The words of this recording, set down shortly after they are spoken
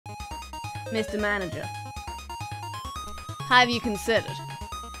Mr. Manager, have you considered?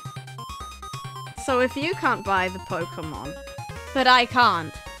 So if you can't buy the Pokemon, but I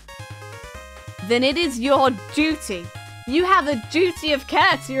can't, then it is your duty. You have a duty of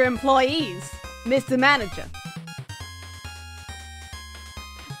care to your employees, Mr. Manager.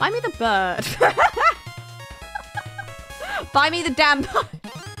 Buy me the bird. Buy me the damn bird.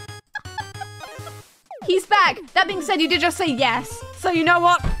 He's back. That being said, you did just say yes. So you know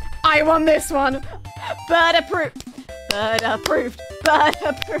what? I won this one. Bird approved. Bird approved. Bird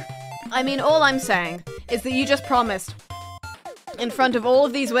approved. I mean, all I'm saying is that you just promised in front of all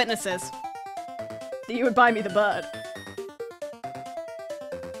of these witnesses that you would buy me the bird.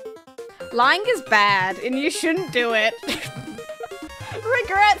 Lying is bad, and you shouldn't do it.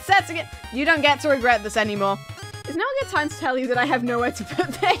 Regret setting it. You don't get to regret this anymore. Is now a good time to tell you that I have nowhere to put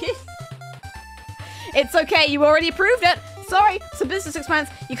this? It's okay, you already approved it. Sorry, it's a business expense.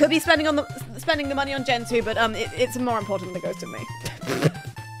 You could be spending the money on Gen 2, but it's more important that goes to me.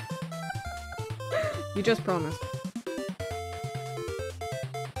 You just promised.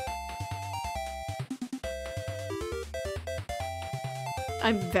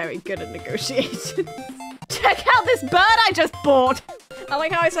 I'm very good at negotiations. Check out this bird I just bought! I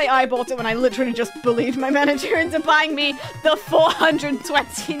like how I say I bought it when I literally just bullied my manager into buying me the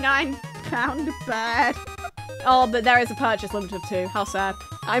 £429 bird. Oh, but there is a purchase limit of 2. How sad.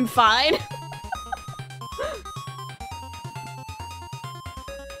 I'm fine.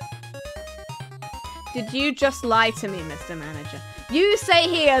 Did you just lie to me, Mr. Manager? You say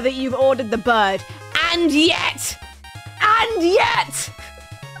here that you've ordered the bird, and yet!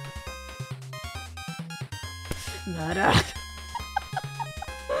 Murder.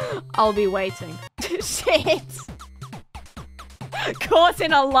 I'll be waiting. Shit. Caught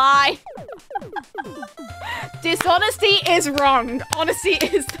in a lie. Dishonesty is wrong. Honesty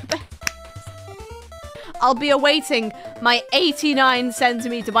is the best. I'll be awaiting my 89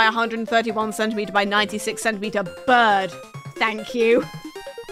 centimeter by 131 centimeter by 96 centimeter bird. Thank you.